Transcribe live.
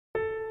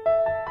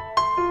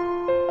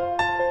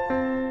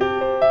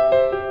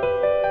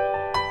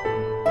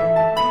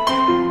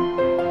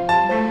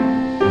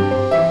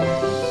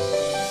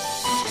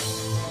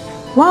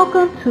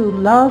Welcome to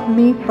Love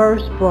Me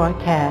First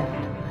broadcast,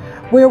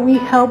 where we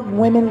help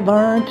women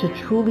learn to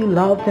truly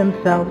love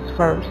themselves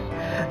first,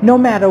 no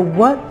matter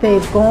what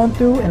they've gone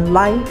through in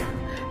life,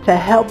 to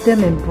help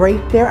them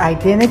embrace their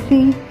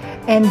identity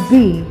and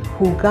be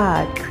who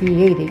God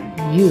created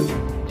you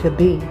to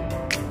be,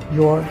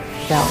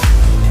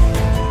 yourself.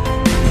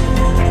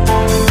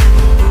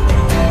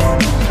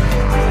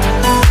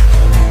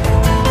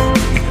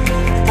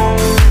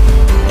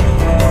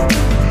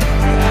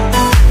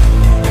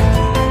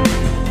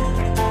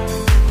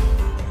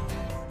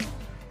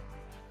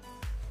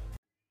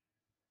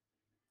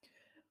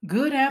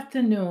 Good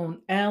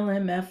afternoon,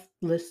 LMF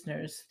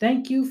listeners.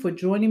 Thank you for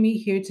joining me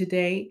here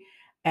today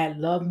at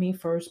Love Me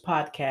First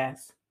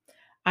podcast.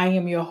 I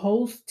am your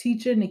host,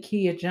 teacher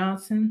Nakia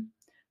Johnson,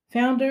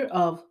 founder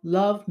of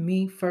Love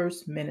Me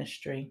First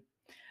Ministry,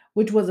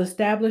 which was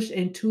established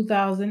in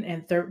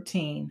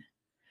 2013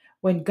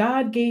 when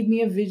God gave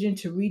me a vision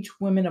to reach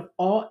women of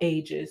all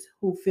ages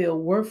who feel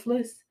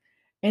worthless,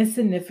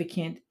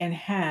 insignificant, and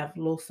have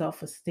low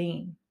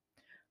self-esteem,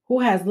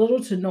 who has little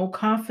to no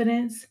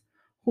confidence,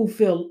 who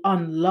feel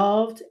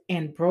unloved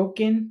and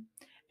broken,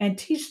 and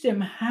teach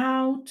them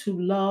how to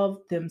love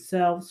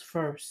themselves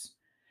first.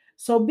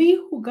 So be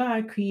who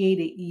God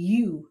created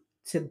you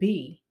to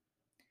be,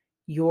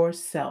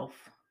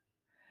 yourself.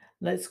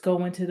 Let's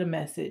go into the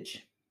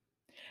message.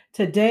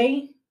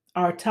 Today,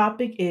 our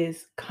topic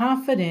is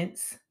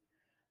confidence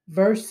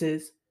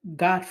versus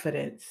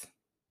Godfidence.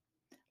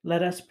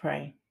 Let us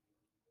pray.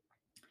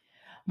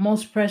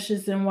 Most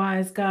precious and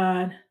wise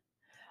God,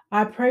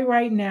 I pray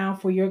right now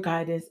for your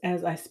guidance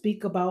as I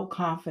speak about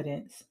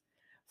confidence.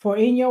 For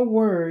in your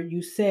word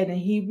you said in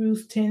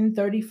Hebrews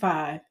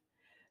 10:35,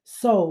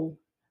 so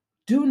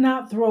do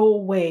not throw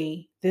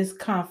away this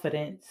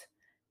confidence.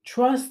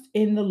 Trust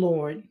in the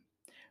Lord.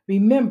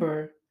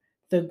 Remember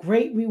the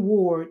great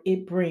reward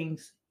it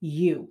brings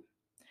you.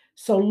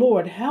 So,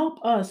 Lord,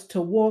 help us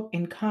to walk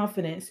in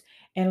confidence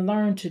and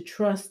learn to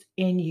trust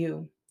in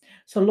you.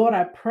 So, Lord,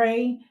 I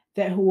pray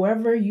that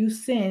whoever you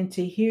send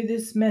to hear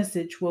this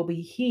message will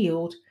be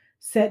healed,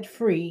 set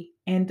free,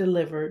 and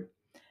delivered.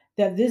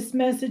 That this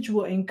message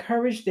will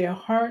encourage their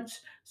hearts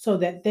so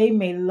that they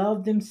may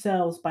love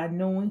themselves by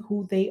knowing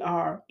who they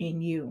are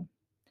in you.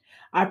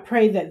 I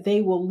pray that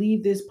they will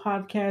leave this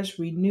podcast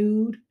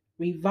renewed,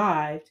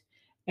 revived,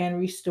 and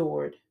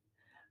restored.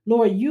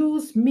 Lord,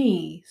 use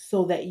me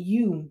so that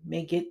you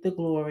may get the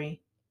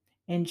glory.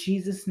 In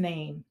Jesus'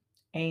 name,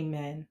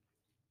 amen.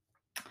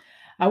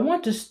 I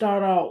want to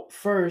start out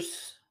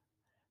first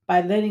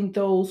by letting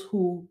those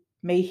who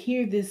may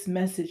hear this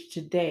message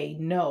today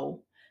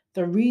know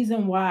the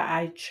reason why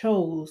I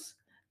chose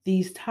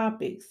these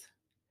topics.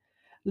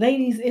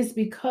 Ladies, it's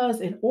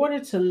because in order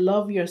to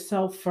love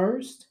yourself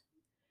first,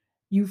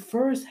 you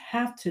first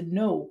have to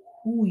know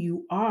who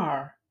you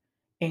are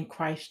in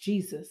Christ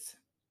Jesus.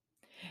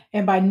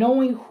 And by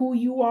knowing who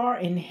you are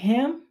in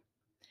Him,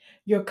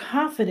 your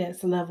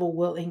confidence level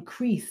will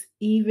increase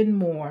even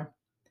more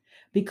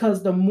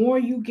because the more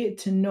you get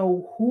to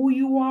know who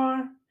you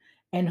are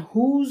and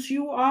whose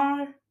you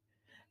are,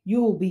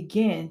 you will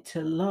begin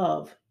to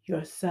love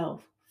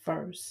yourself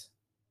first.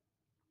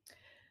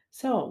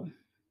 So,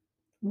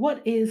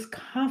 what is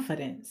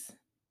confidence?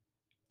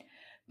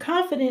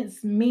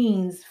 Confidence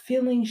means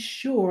feeling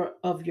sure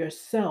of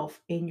yourself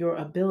and your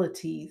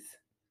abilities,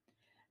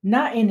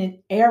 not in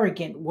an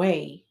arrogant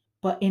way,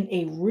 but in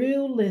a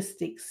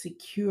realistic,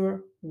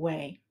 secure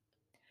way.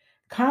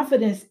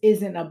 Confidence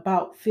isn't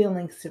about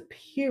feeling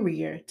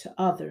superior to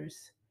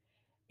others.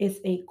 It's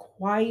a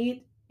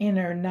quiet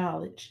inner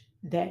knowledge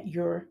that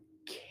you're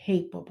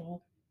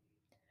capable.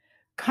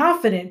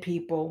 Confident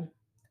people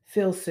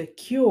feel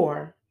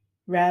secure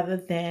rather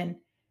than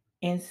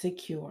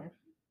insecure.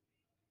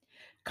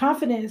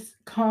 Confidence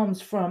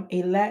comes from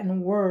a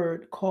Latin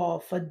word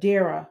called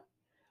fidere,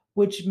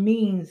 which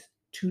means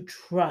to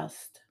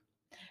trust.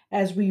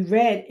 As we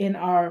read in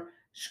our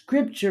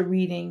scripture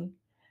reading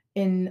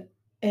in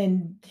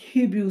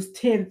Hebrews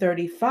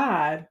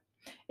 10:35,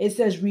 it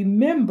says,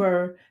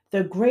 remember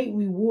the great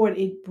reward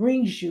it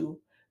brings you.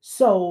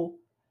 So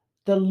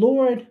the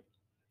Lord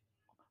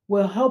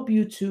will help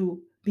you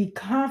to be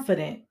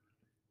confident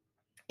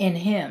in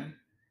Him.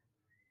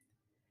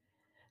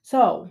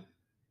 So,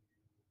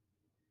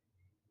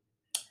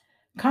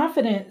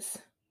 confidence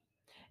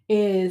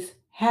is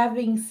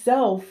having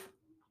self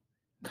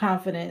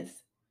confidence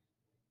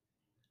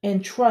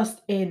and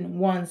trust in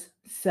one's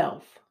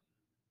self.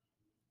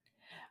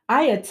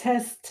 I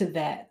attest to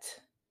that.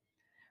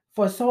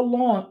 For so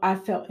long, I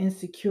felt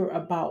insecure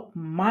about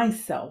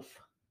myself,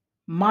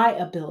 my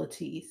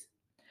abilities,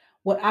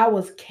 what I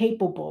was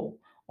capable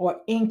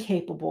or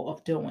incapable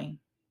of doing.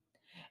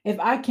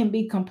 If I can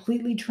be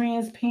completely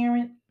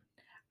transparent,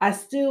 I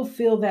still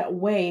feel that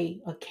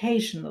way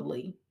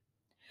occasionally.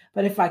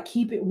 But if I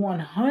keep it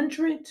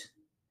 100,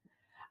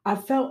 I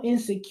felt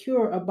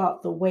insecure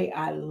about the way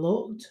I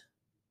looked,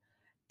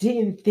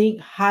 didn't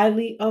think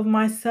highly of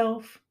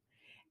myself,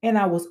 and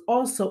I was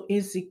also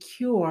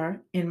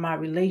insecure in my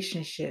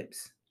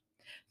relationships,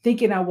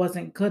 thinking I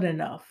wasn't good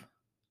enough.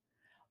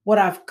 What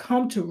I've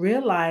come to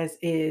realize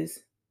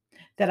is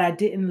that I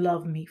didn't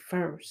love me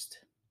first.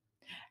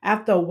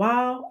 After a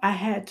while, I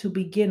had to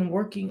begin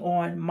working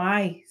on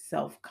my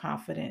self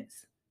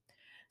confidence.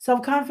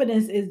 Self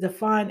confidence is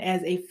defined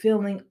as a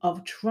feeling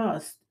of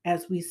trust,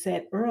 as we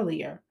said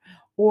earlier,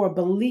 or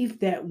belief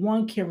that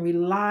one can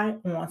rely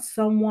on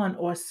someone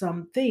or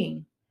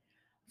something.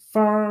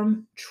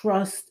 Firm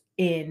trust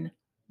in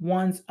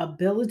one's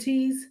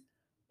abilities,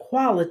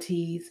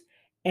 qualities,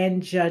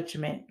 and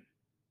judgment.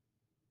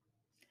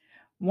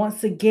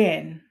 Once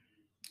again,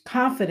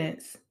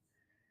 confidence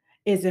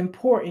is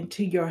important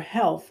to your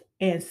health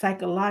and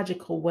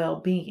psychological well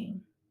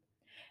being.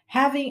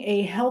 Having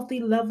a healthy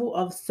level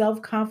of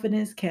self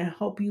confidence can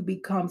help you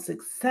become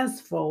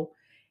successful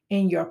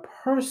in your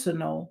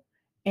personal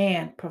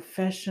and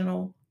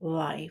professional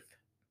life.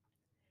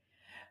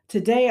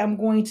 Today, I'm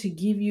going to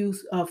give you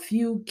a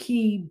few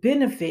key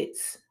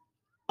benefits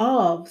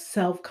of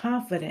self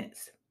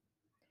confidence.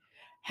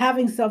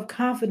 Having self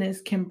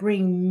confidence can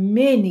bring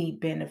many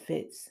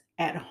benefits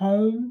at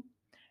home,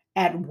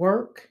 at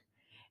work,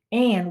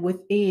 and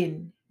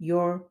within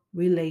your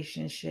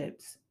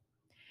relationships.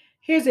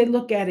 Here's a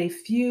look at a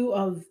few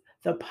of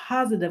the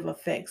positive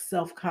effects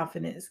self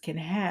confidence can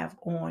have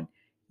on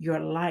your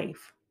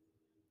life.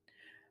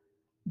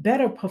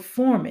 Better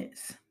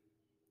performance.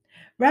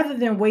 Rather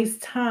than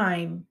waste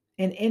time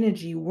and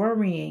energy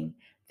worrying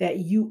that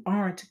you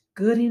aren't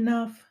good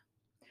enough,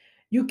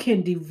 you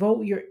can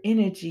devote your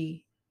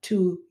energy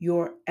to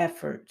your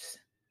efforts.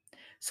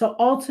 So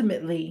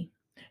ultimately,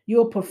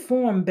 you'll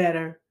perform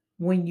better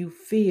when you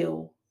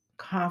feel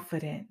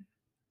confident.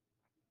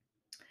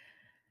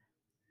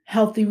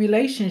 Healthy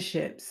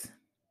relationships.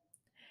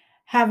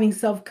 Having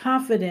self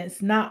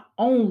confidence not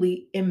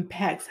only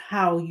impacts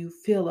how you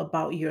feel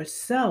about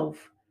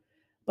yourself,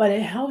 but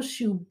it helps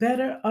you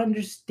better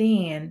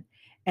understand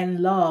and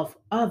love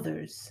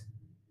others.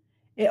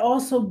 It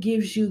also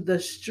gives you the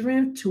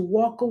strength to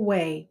walk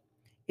away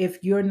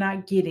if you're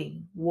not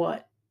getting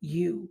what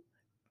you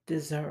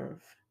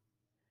deserve.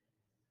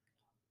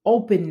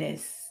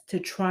 Openness to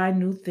try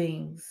new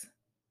things.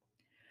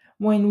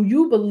 When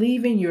you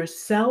believe in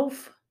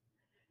yourself,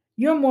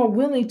 you're more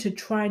willing to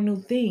try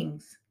new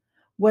things.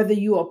 Whether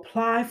you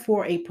apply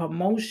for a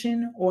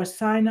promotion or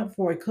sign up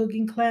for a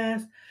cooking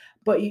class,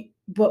 but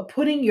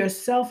putting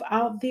yourself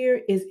out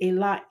there is a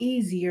lot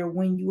easier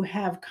when you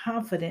have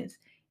confidence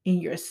in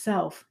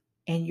yourself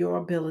and your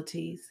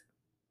abilities.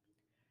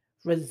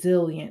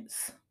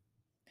 Resilience.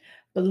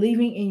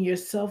 Believing in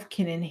yourself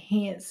can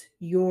enhance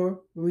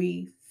your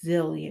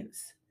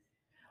resilience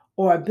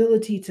or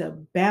ability to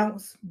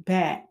bounce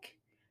back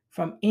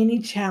from any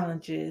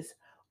challenges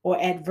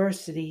or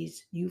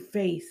adversities you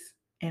face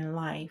in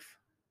life.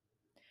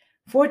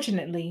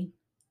 Fortunately,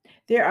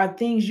 there are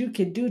things you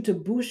can do to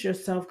boost your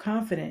self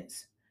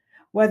confidence.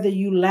 Whether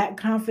you lack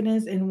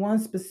confidence in one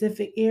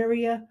specific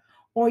area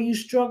or you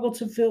struggle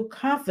to feel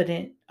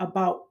confident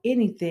about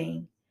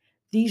anything,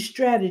 these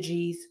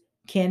strategies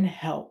can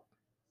help.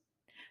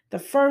 The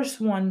first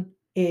one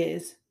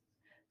is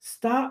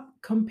stop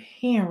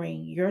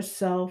comparing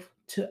yourself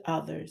to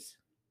others.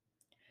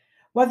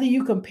 Whether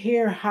you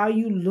compare how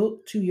you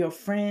look to your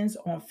friends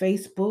on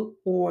Facebook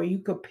or you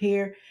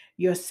compare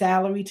your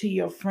salary to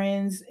your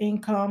friends'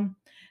 income,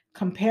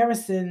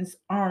 comparisons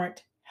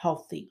aren't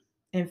healthy.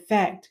 In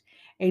fact,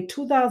 a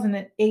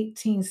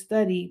 2018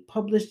 study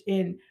published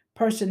in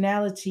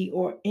Personality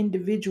or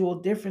Individual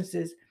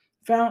Differences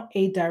found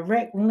a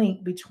direct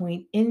link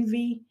between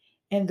envy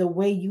and the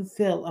way you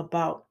feel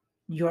about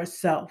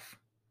yourself.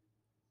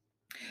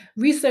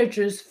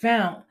 Researchers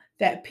found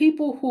that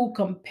people who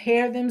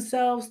compare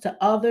themselves to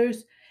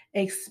others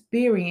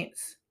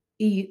experience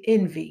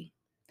envy.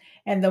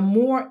 And the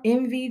more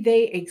envy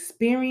they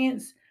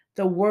experience,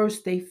 the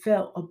worse they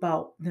felt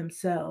about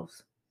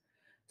themselves.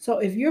 So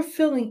if you're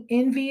feeling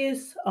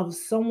envious of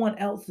someone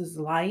else's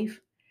life,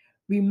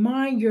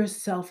 remind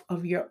yourself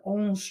of your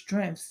own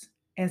strengths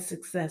and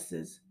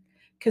successes.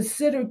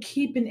 Consider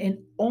keeping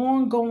an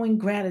ongoing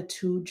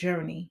gratitude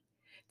journey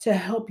to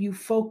help you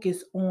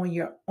focus on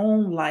your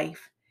own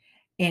life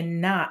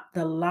and not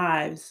the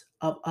lives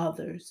of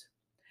others.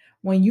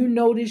 When you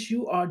notice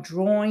you are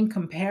drawing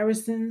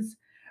comparisons,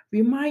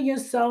 remind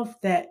yourself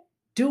that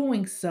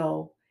doing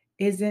so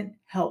isn't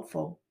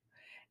helpful.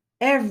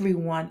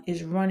 Everyone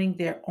is running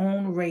their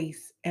own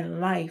race, and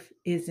life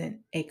isn't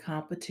a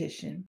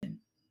competition.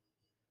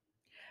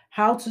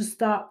 How to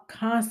stop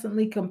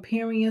constantly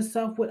comparing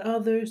yourself with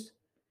others?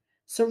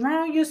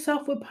 Surround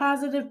yourself with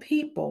positive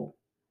people.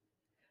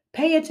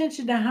 Pay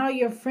attention to how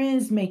your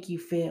friends make you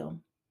feel.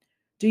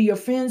 Do your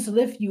friends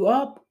lift you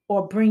up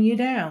or bring you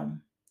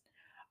down?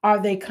 Are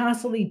they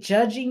constantly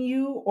judging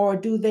you or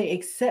do they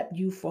accept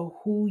you for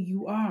who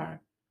you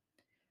are?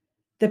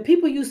 The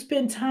people you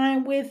spend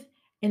time with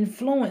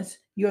influence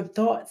your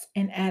thoughts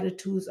and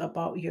attitudes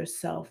about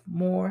yourself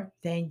more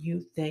than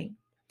you think.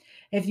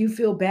 If you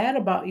feel bad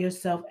about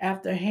yourself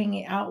after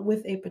hanging out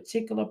with a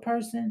particular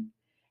person,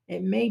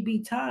 it may be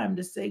time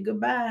to say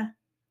goodbye.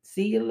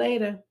 See you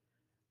later.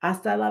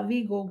 Hasta la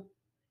vigo.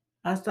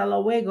 Hasta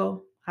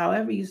luego.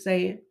 however you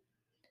say it.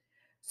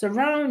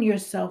 Surround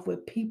yourself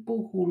with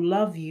people who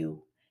love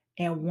you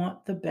and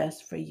want the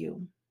best for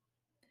you.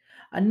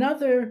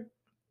 Another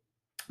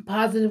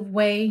positive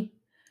way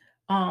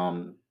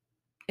um,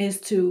 is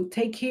to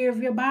take care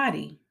of your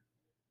body.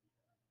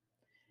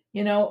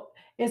 You know,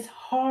 it's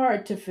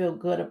hard to feel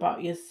good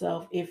about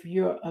yourself if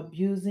you're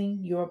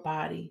abusing your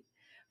body.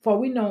 For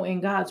we know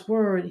in God's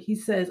word, He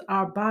says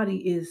our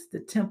body is the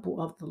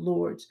temple of the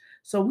Lord's.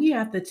 So we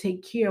have to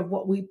take care of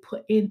what we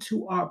put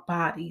into our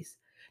bodies,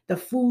 the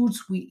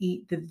foods we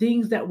eat, the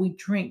things that we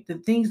drink, the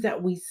things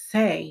that we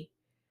say,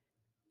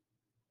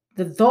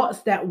 the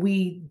thoughts that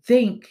we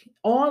think.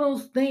 All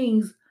those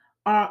things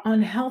are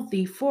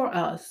unhealthy for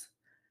us.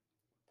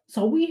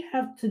 So we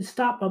have to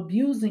stop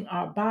abusing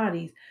our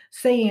bodies,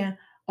 saying,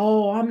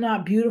 "Oh, I'm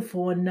not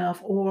beautiful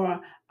enough," or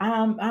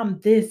I'm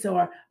this,"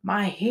 or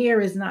 "My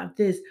hair is not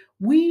this."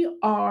 We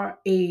are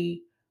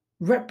a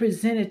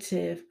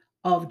representative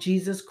of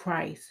Jesus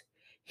Christ.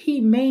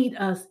 He made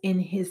us in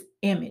His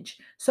image.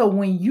 So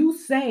when you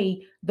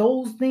say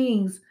those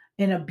things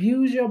and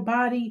abuse your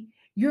body,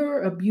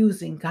 you're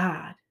abusing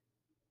God.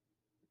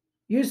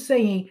 You're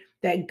saying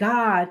that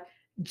God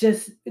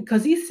just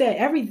because He said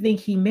everything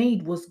He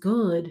made was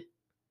good.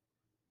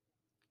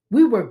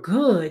 We were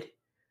good.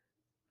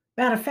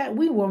 Matter of fact,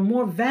 we were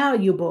more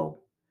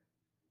valuable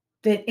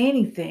than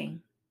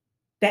anything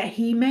that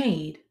He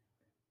made.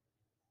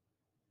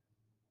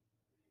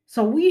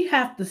 So we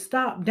have to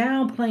stop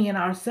downplaying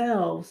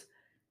ourselves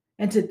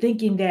into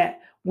thinking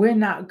that we're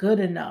not good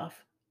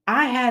enough.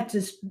 I had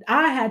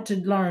to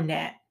learn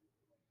that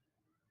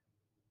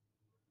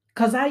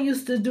cuz I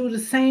used to do the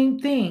same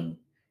thing.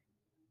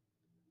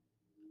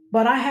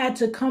 But I had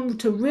to come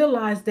to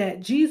realize that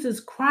Jesus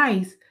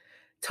Christ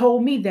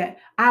told me that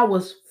I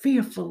was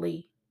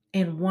fearfully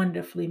and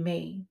wonderfully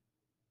made,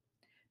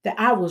 that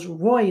I was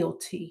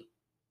royalty.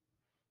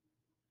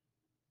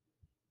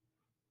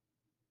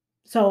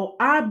 So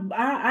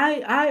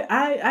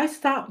I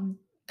stopped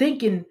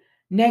thinking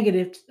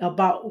negative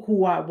about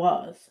who I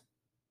was.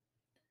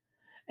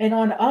 And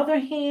on the other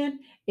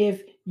hand,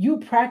 if you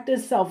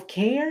practice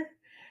self-care,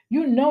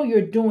 you know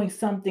you're doing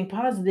something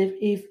positive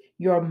if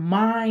your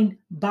mind,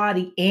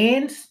 body,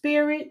 and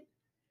spirit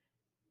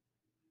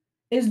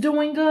is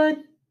doing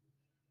good,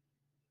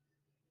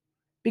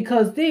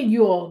 because then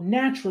you'll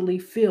naturally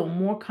feel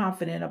more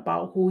confident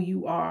about who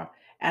you are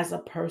as a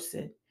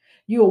person.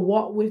 You'll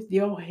walk with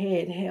your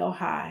head held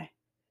high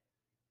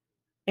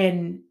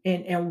and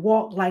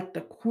walk like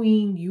the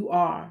queen you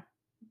are.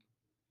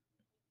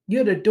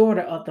 You're the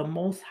daughter of the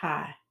Most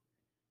High.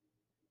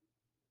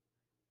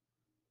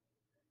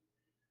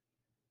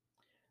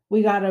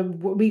 We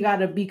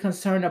gotta be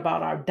concerned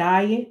about our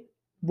diet,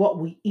 what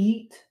we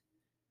eat,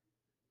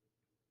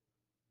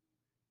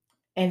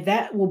 and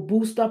that will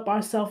boost up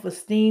our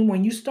self-esteem.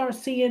 When you start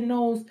seeing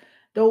those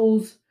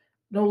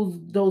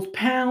those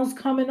pounds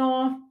coming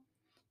off,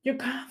 your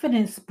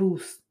confidence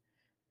boosts.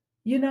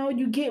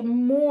 You get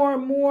more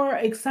and more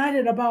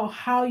excited about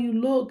how you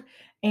look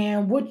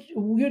and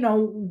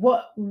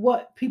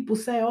what people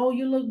say. Oh,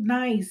 you look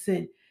nice,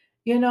 and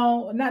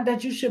not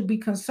that you should be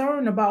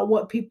concerned about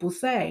what people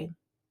say.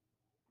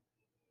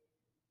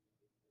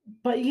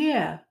 But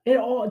yeah,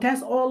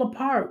 that's all a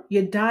part.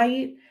 Your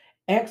diet,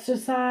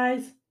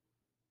 exercise.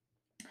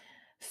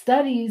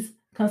 Studies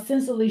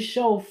consistently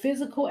show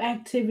physical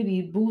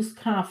activity boosts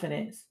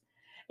confidence.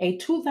 A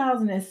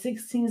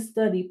 2016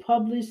 study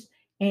published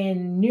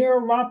in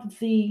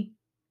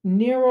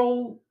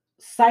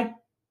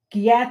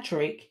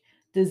Neuropsychiatric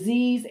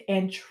Disease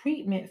and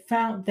Treatment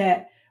found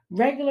that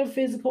regular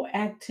physical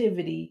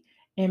activity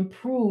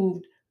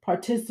improved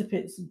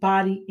participants'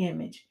 body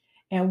image.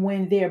 And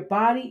when their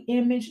body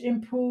image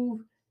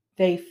improved,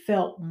 they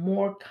felt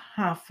more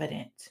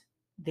confident.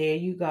 There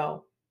you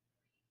go.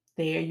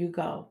 There you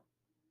go.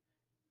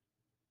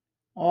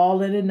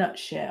 All in a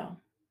nutshell.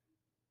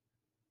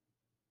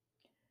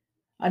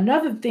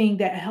 Another thing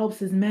that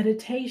helps is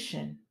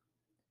meditation.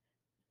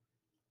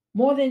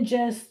 More than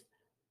just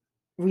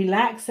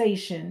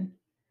relaxation,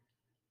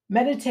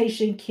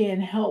 meditation can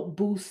help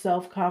boost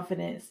self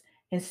confidence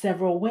in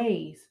several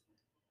ways.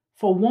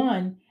 For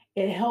one,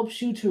 it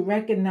helps you to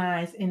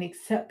recognize and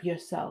accept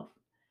yourself.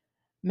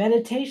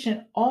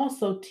 Meditation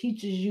also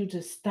teaches you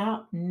to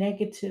stop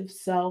negative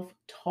self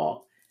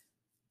talk.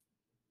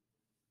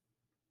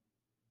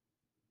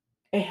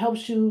 It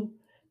helps you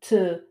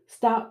to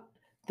stop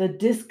the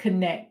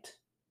disconnect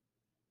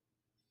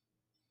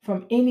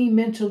from any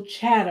mental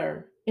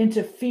chatter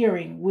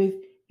interfering with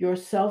your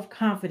self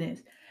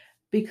confidence.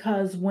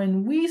 Because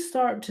when we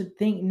start to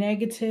think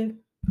negative,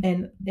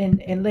 and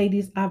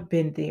ladies, I've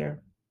been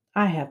there.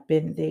 I have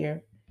been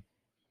there.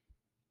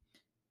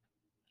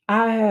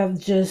 I have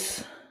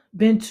just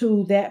been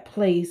to that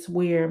place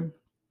where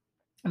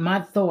my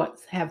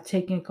thoughts have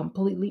taken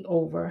completely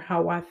over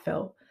how I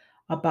felt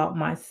about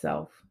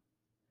myself.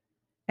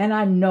 And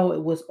I know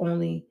it was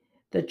only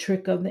the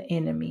trick of the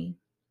enemy,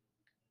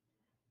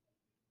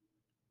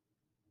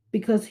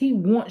 because he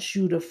wants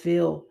you to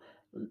feel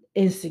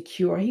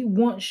insecure. He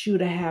wants you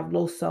to have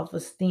low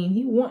self-esteem.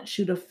 He wants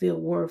you to feel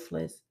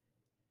worthless.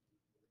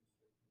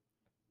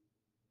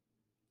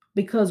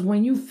 Because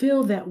when you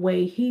feel that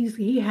way,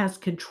 he has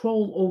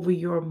control over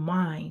your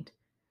mind.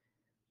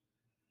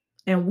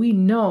 And we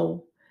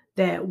know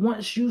that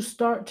once you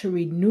start to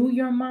renew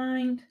your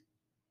mind,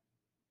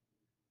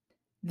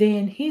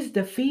 then he's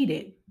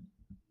defeated.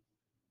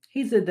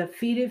 He's a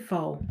defeated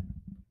foe.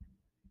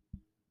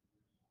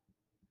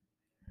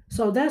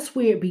 So that's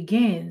where it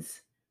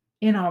begins,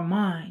 in our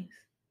minds.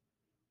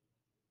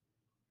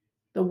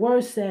 The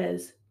word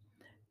says,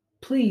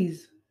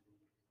 please,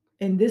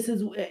 and this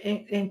is,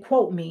 and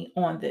quote me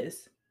on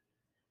this,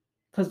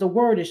 because the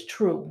word is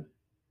true.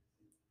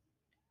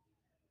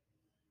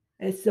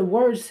 It's the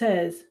word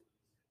says,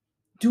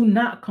 do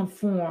not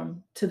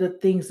conform to the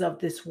things of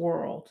this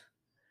world,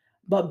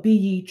 but be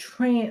ye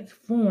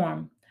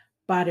transformed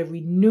by the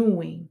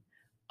renewing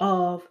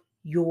of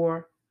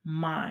your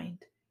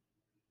mind.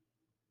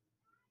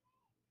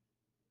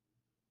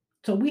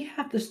 So we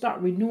have to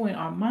start renewing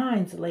our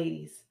minds,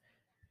 ladies.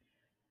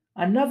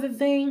 Another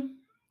thing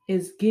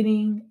is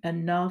getting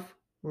enough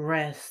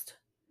rest.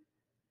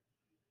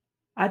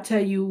 I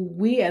tell you,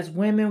 we as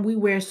women, we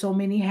wear so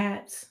many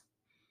hats.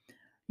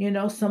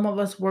 Some of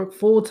us work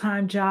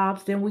full-time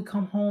jobs, then we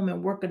come home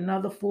and work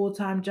another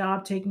full-time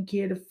job, taking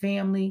care of the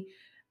family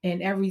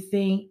and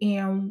everything.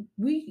 And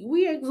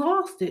we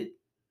exhausted.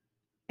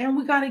 And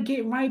we got to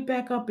get right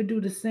back up and do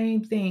the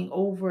same thing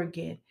over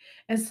again.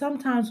 And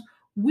sometimes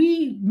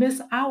we miss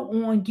out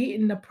on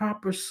getting the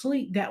proper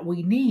sleep that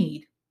we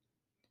need.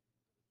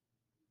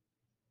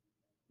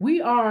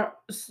 We are,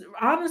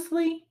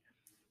 honestly,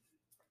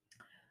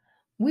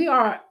 we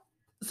are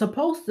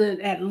supposed to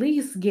at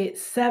least get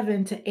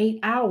 7 to 8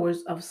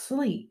 hours of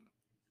sleep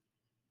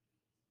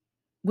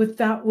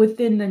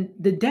within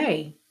the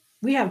day.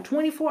 We have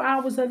 24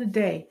 hours of the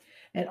day,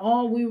 and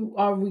all we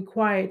are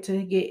required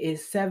to get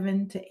is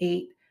 7 to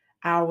 8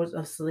 hours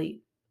of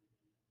sleep,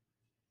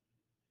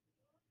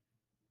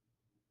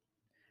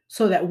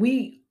 so that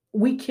we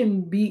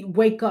can be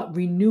wake up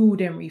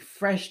renewed and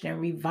refreshed and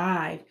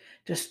revived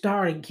to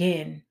start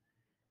again.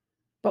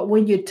 But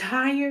when you're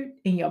tired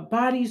and your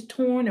body's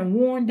torn and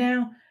worn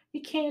down,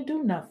 you can't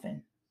do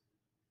nothing.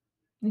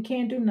 You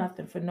can't do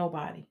nothing for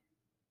nobody.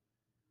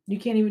 You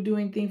can't even do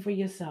anything for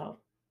yourself.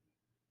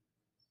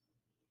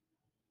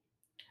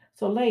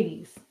 So,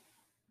 ladies,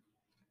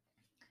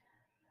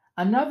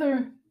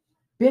 another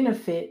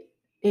benefit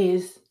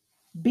is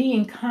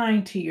being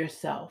kind to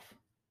yourself.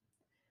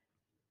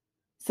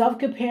 Self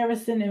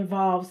comparison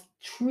involves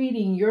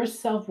treating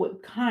yourself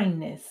with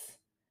kindness.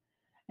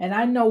 And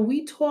I know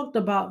we talked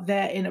about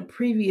that in a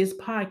previous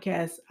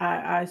podcast.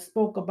 I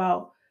spoke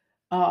about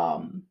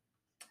um,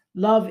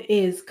 love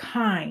is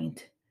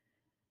kind,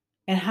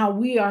 and how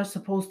we are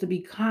supposed to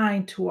be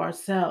kind to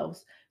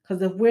ourselves.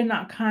 Because if we're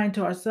not kind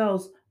to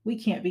ourselves, we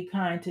can't be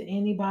kind to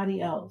anybody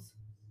else.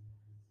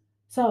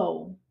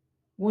 So,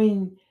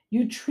 when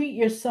you treat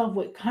yourself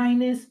with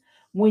kindness,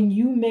 when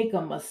you make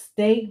a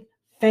mistake,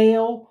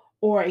 fail,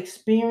 or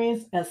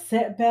experience a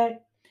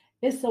setback,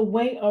 it's a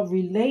way of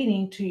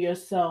relating to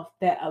yourself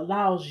that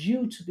allows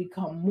you to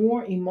become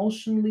more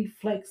emotionally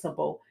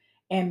flexible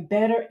and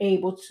better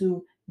able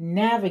to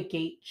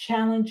navigate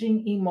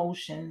challenging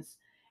emotions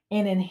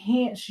and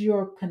enhance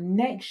your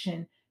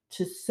connection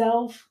to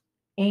self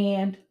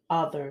and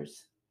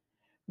others.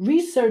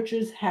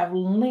 Researchers have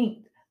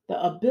linked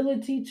the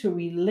ability to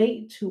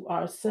relate to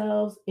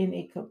ourselves in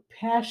a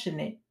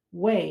compassionate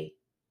way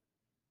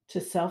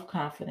to self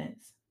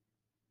confidence.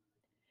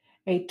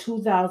 A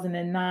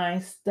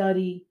 2009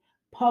 study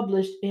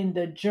published in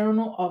the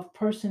Journal of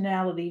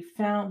Personality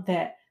found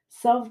that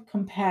self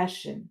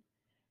compassion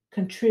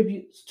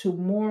contributes to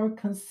more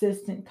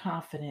consistent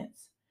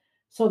confidence.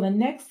 So, the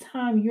next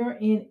time you're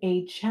in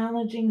a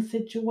challenging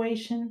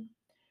situation,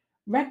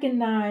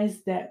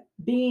 recognize that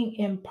being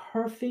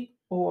imperfect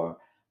or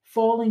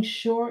falling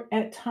short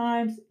at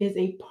times is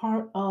a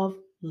part of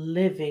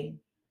living.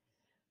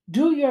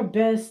 Do your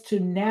best to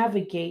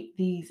navigate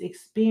these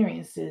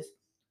experiences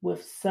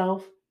with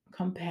self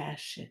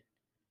compassion.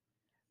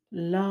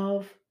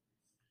 Love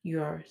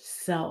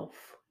yourself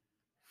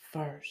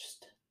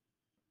first.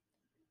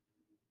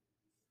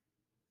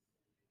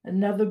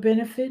 Another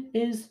benefit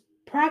is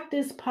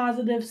practice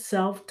positive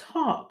self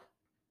talk.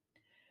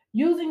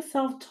 Using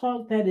self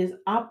talk that is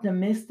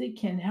optimistic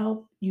can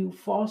help you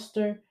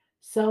foster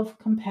self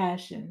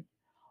compassion,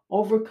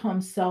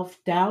 overcome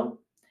self doubt,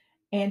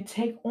 and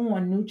take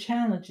on new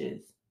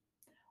challenges.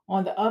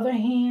 On the other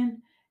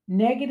hand,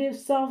 negative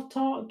self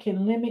talk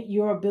can limit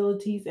your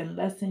abilities and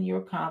lessen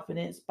your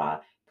confidence by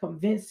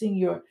convincing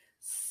your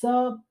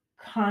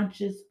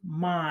subconscious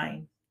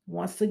mind.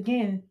 Once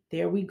again,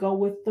 there we go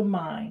with the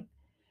mind.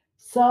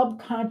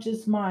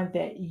 Subconscious mind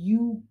that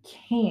you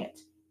can't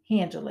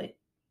handle it.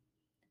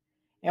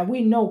 And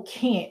we know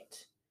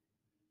can't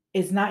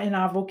is not in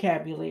our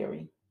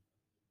vocabulary,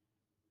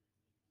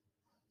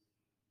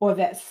 or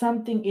that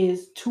something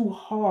is too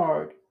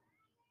hard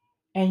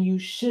and you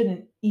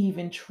shouldn't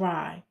even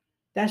try.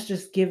 That's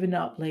just giving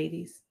up,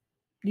 ladies.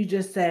 You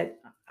just said,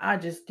 I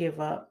just give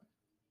up,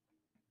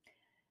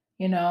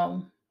 you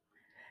know.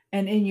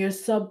 And in your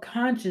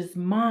subconscious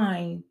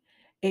mind,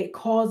 it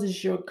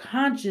causes your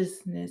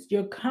conscious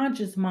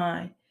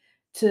mind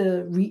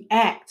to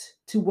react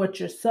to what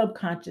your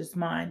subconscious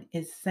mind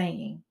is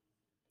saying.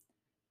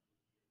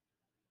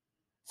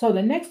 So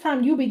the next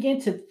time you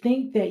begin to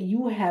think that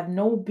you have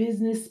no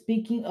business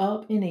speaking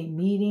up in a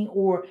meeting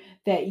or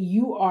that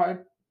you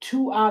are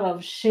too out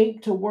of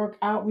shape to work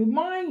out,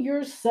 remind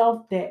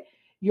yourself that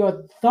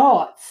your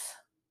thoughts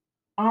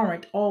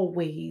aren't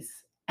always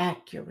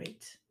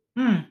accurate.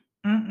 Mm,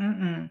 mm,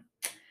 mm, mm.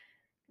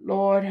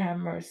 Lord have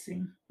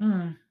mercy.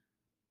 Mm.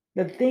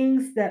 The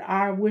things that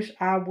I wish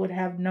I would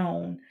have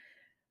known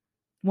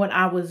when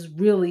I was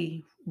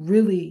really,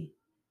 really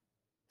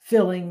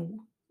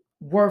feeling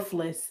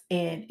worthless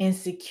and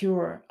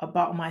insecure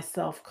about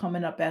myself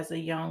coming up as a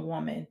young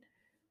woman.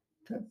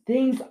 The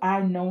things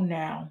I know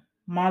now,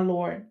 my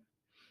Lord,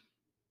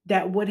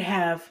 that would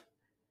have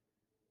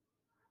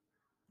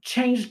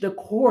changed the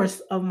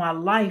course of my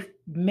life,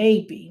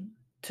 maybe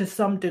to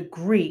some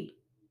degree.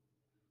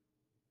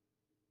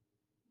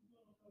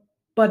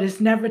 But it's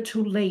never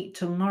too late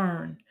to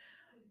learn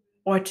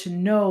or to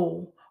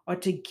know or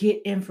to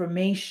get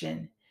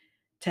information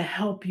to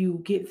help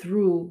you get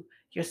through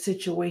your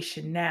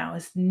situation now.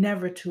 It's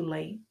never too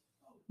late.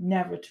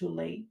 Never too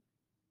late.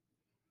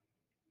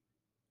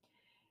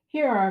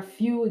 Here are a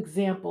few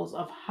examples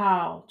of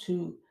how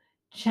to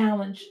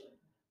challenge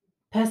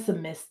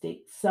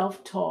pessimistic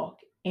self talk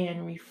and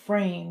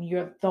reframe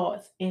your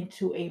thoughts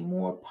into a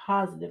more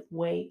positive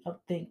way of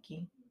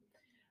thinking.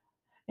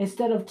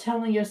 Instead of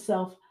telling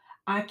yourself,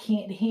 I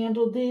can't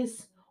handle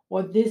this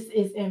or this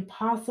is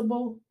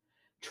impossible,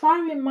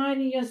 try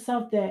reminding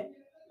yourself that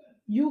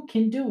you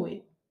can do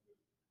it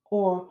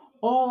or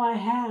all I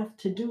have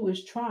to do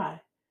is try.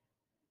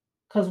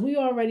 Because we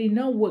already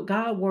know what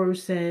God's word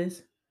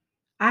says.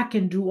 I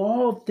can do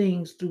all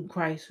things through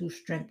Christ who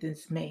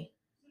strengthens me.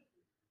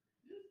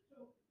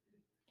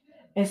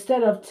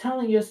 Instead of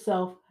telling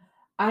yourself,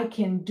 I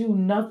can do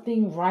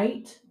nothing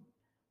right,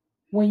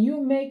 when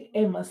you make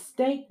a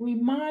mistake,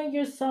 remind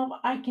yourself,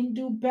 I can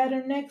do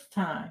better next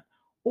time.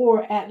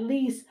 Or at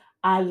least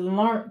I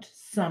learned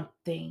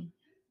something.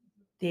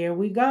 There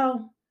we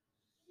go.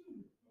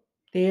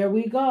 There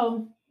we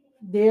go.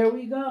 There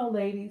we go,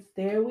 ladies.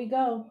 There we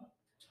go.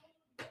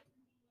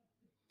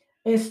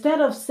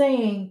 Instead of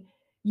saying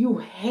you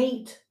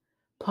hate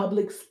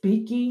public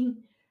speaking,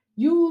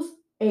 use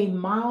a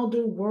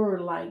milder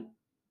word like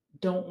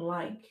don't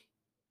like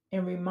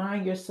and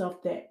remind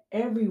yourself that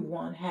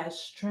everyone has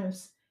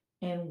strengths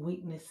and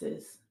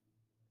weaknesses.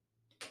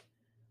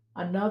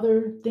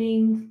 Another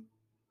thing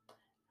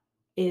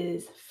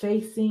is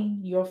facing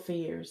your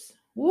fears.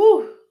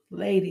 Woo,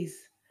 ladies.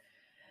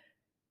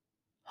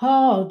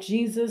 Oh,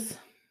 Jesus,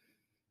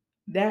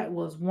 that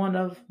was one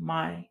of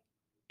my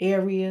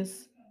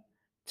areas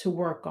to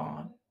work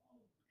on.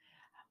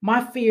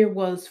 My fear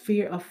was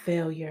fear of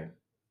failure,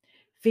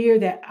 fear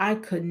that I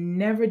could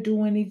never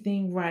do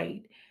anything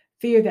right,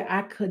 fear that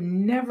I could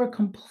never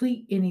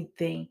complete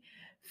anything,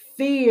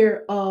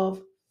 fear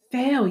of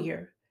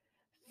failure,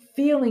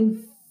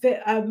 feeling,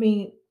 I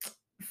mean,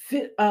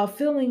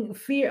 feeling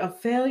fear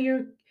of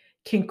failure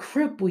can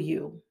cripple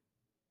you.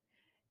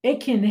 It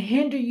can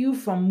hinder you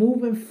from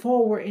moving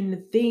forward in the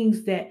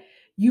things that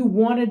you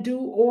want to do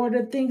or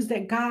the things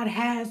that God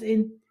has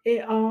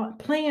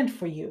planned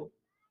for you.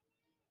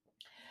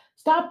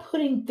 Stop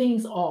putting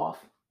things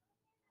off,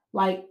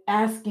 like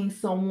asking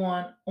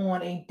someone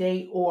on a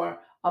date or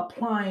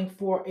applying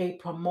for a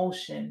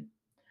promotion.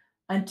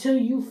 Until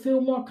you feel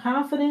more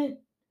confident,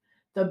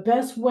 the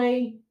best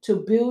way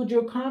to build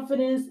your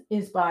confidence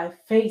is by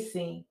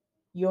facing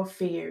your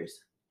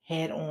fears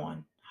head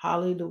on.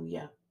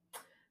 Hallelujah.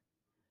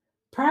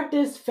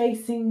 Practice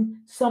facing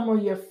some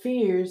of your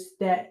fears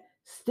that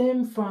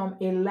stem from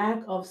a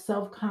lack of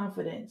self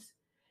confidence.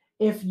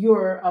 If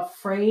you're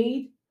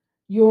afraid,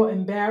 you'll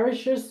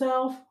embarrass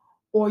yourself,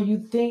 or you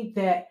think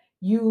that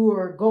you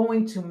are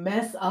going to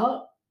mess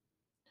up,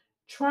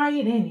 try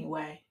it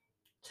anyway.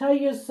 Tell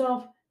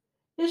yourself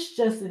it's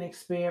just an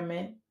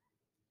experiment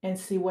and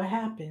see what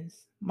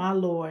happens. My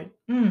Lord.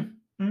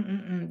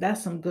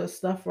 That's some good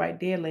stuff right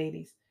there,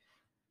 ladies.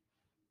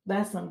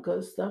 That's some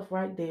good stuff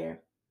right there.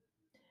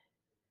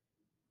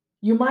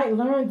 You might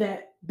learn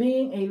that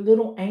being a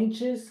little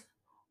anxious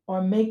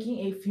or making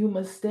a few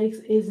mistakes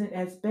isn't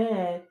as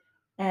bad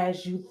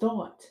as you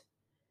thought.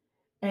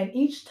 And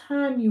each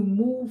time you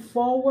move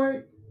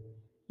forward,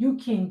 you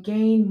can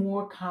gain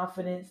more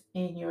confidence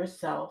in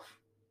yourself,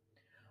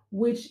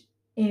 which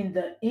in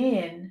the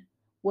end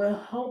will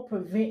help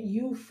prevent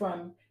you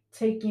from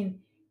taking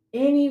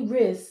any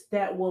risks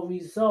that will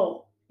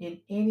result in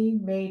any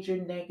major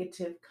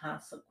negative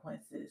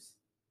consequences.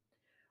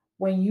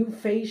 When you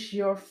face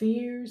your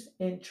fears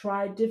and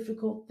try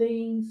difficult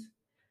things,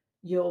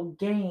 you'll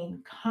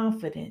gain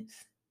confidence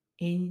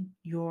in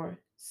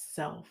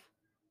yourself.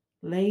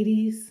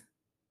 Ladies,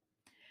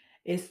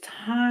 it's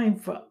time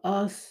for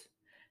us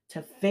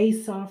to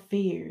face our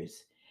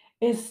fears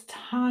It's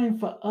time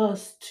for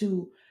us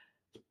to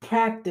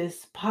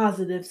practice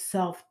positive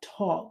self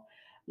talk.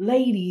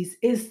 Ladies,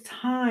 it's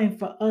time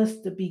for us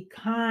to be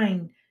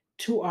kind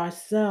to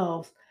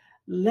ourselves.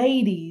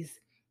 Ladies,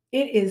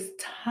 it is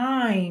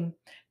time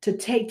to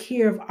take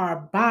care of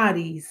our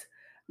bodies.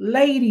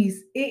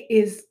 Ladies, it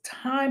is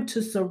time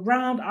to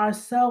surround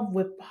ourselves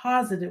with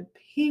positive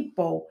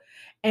people.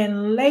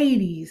 And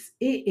ladies,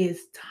 it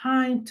is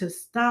time to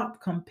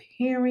stop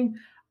comparing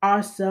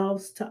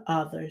ourselves to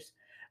others.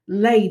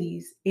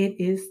 Ladies, it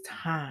is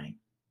time.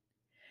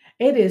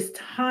 It is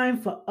time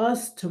for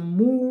us to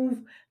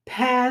move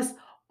past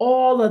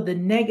all of the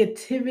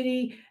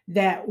negativity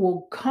that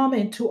will come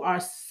into our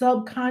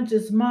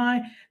subconscious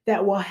mind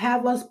that will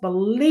have us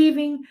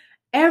believing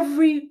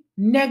every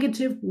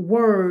negative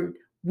word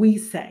we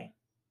say.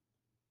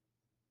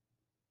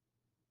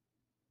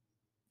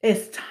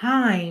 It's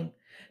time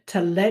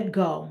to let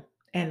go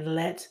and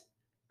let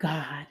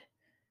God.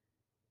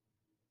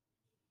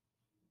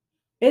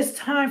 It's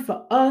time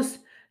for us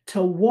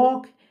to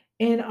walk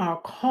in our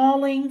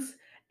callings.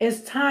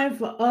 It's time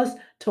for us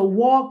to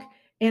walk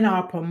in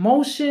our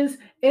promotions.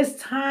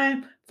 It's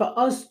time for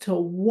us to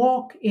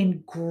walk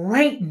in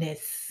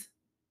greatness.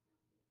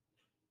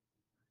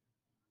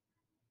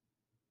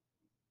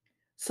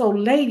 So,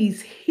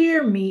 ladies,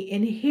 hear me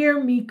and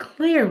hear me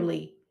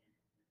clearly.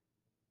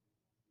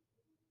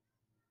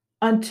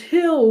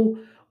 Until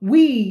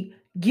we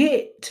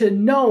get to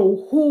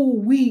know who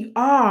we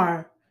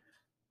are,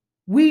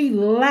 we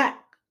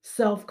lack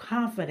self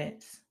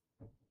confidence.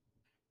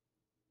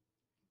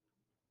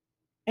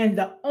 And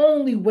the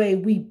only way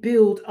we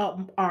build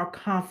up our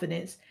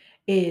confidence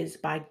is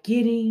by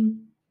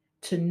getting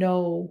to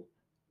know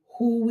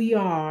who we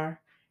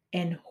are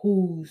and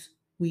whose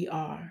we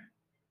are.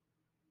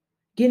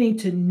 Getting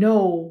to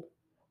know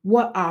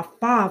what our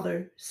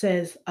Father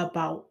says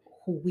about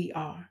who we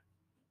are,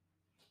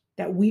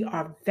 that we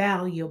are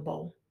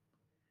valuable,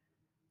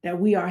 that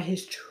we are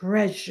His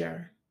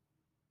treasure,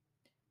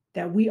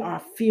 that we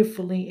are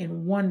fearfully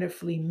and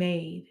wonderfully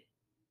made.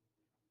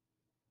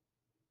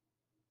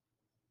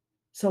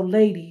 So,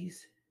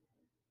 ladies,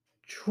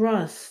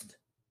 trust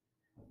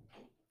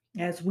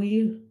as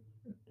we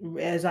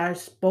as I've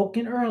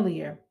spoken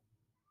earlier.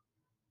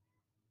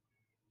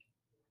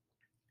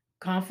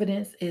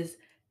 Confidence is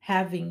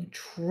having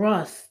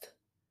trust,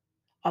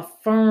 a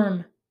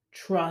firm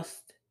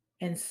trust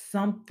in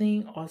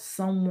something or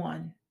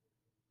someone.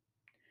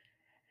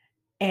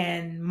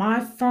 And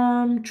my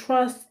firm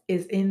trust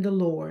is in the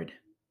Lord.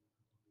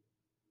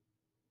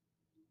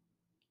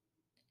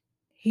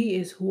 He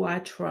is who I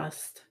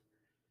trust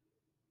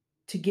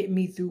to get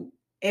me through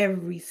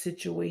every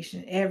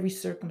situation, every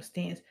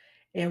circumstance.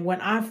 And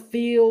when I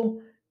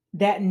feel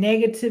that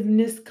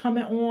negativeness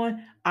coming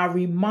on, I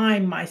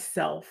remind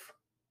myself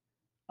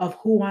of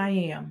who I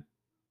am.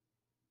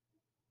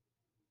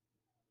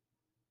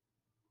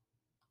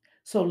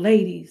 So,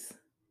 ladies,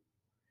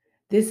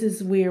 this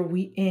is where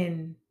we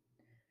end,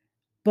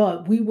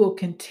 but we will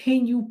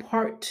continue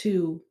part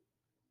two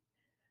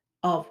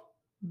of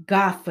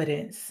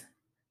confidence.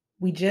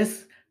 We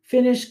just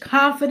finished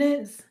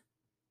confidence.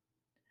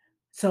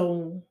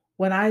 So,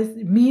 when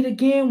we meet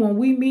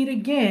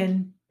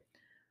again,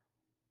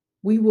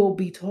 we will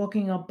be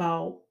talking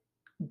about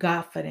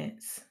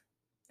confidence.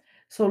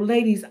 So,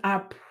 ladies,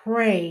 I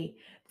pray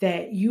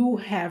that you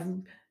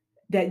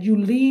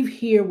leave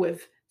here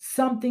with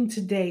something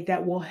today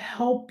that will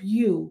help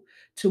you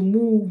to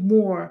move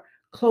more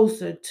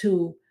closer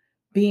to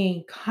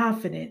being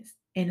confident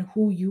in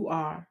who you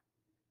are.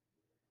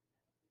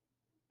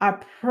 I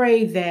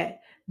pray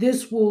that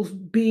this will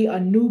be a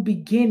new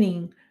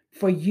beginning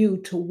for you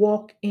to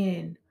walk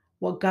in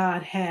what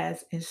God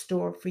has in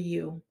store for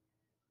you.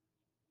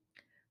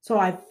 So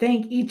I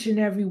thank each and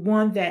every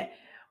one that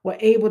were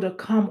able to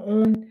come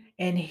on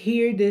and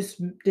hear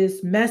this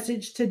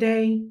message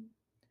today.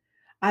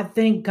 I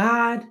thank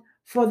God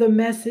for the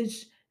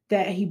message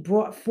that He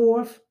brought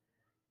forth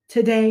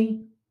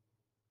today.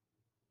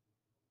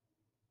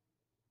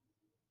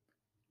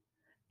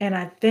 And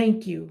I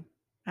thank you.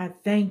 I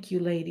thank you,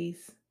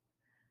 ladies,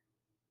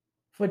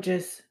 for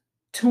just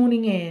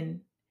tuning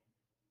in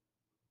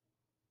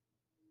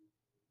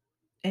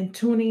and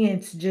tuning in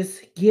to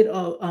just get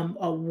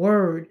a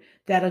word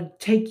that'll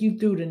take you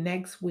through the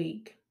next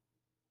week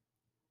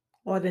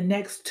or the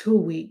next 2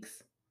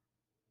 weeks.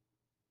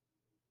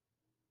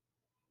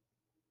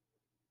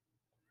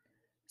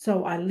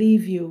 So I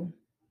leave you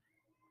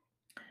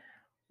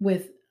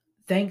with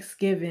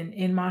thanksgiving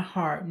in my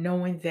heart,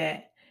 knowing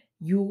that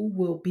you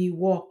will be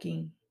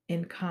walking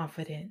in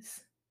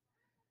confidence,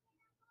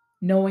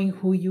 knowing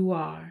who you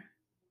are.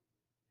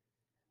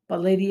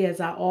 But ladies,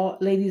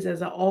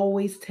 as I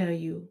always tell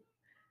you,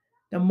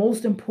 the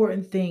most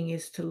important thing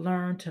is to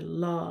learn to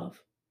love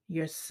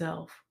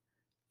yourself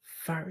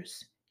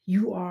first.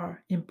 You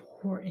are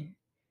important.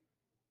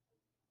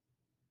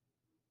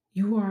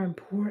 You are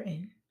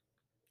important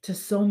to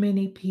so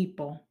many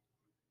people.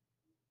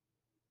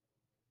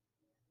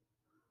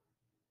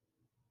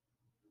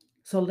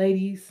 So,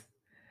 ladies,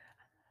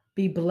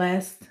 be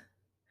blessed.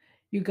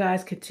 You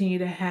guys continue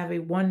to have a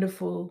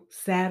wonderful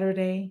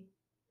Saturday,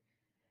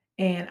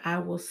 and I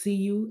will see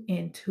you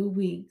in 2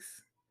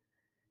 weeks.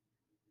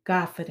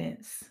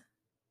 Confidence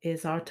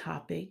is our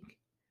topic.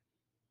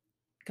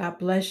 God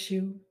bless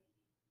you.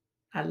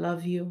 I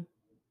love you.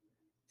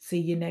 See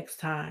you next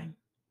time.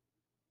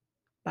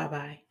 Bye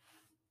bye.